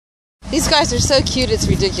These guys are so cute, it's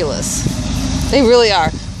ridiculous. They really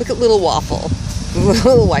are. Look at little Waffle, the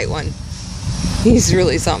little white one. He's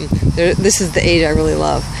really something. This is the age I really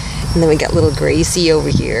love. And then we got little Gracie over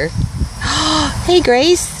here. Hey,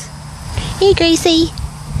 Grace. Hey, Gracie.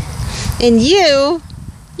 And you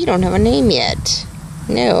don't have a name yet.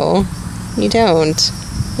 No, you don't.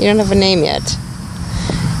 You don't have a name yet.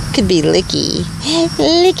 Could be Licky.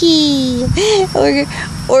 Licky.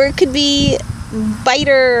 Or it could be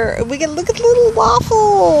Biter. We can look at little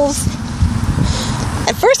Waffles.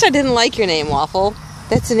 At first I didn't like your name, Waffle.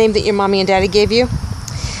 That's the name that your mommy and daddy gave you.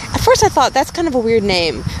 At first I thought that's kind of a weird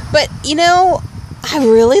name. But, you know, I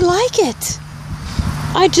really like it.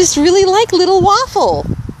 I just really like little Waffle.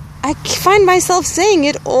 I find myself saying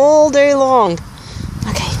it all day long.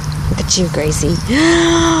 Okay, look at you, Gracie.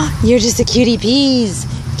 You're just a cutie peas.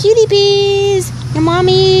 Cutie peas. Your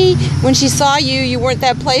mommy, when she saw you, you weren't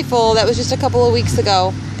that playful. That was just a couple of weeks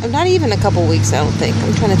ago. Not even a couple weeks, I don't think.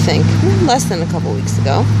 I'm trying to think. Less than a couple weeks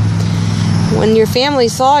ago. When your family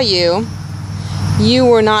saw you, you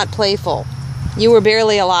were not playful. You were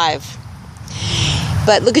barely alive.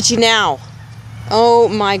 But look at you now. Oh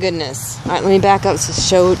my goodness. All right, let me back up to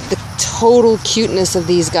show the total cuteness of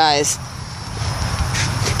these guys.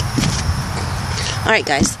 All right,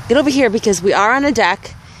 guys, get over here because we are on a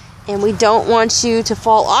deck and we don't want you to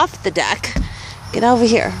fall off the deck. Get over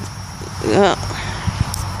here.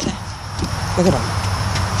 Okay. Look at them.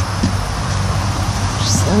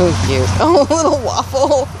 So cute. Oh, little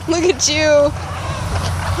Waffle. Look at you.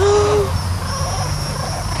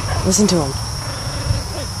 Listen to him.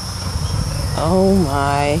 Oh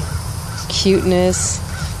my. Cuteness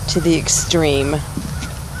to the extreme. Look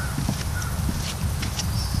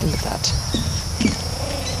at that.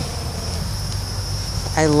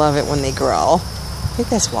 I love it when they growl. I think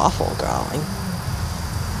that's Waffle growling.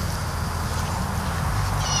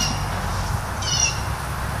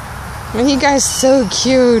 Aren't you guys so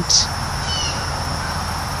cute?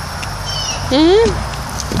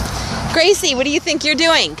 Gracie, what do you think you're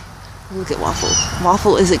doing? Look at Waffle.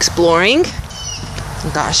 Waffle is exploring.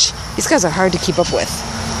 Oh gosh, these guys are hard to keep up with.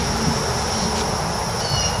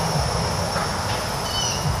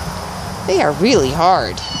 They are really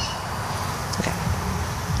hard. Okay.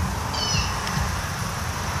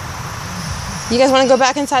 You guys want to go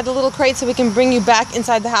back inside the little crate so we can bring you back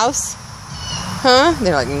inside the house? Huh?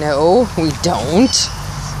 They're like, no, we don't.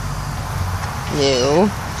 No.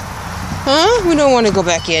 Huh? We don't want to go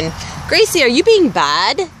back in. Gracie, are you being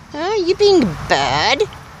bad? Huh? You being bad?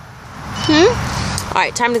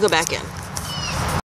 Alright, time to go back in.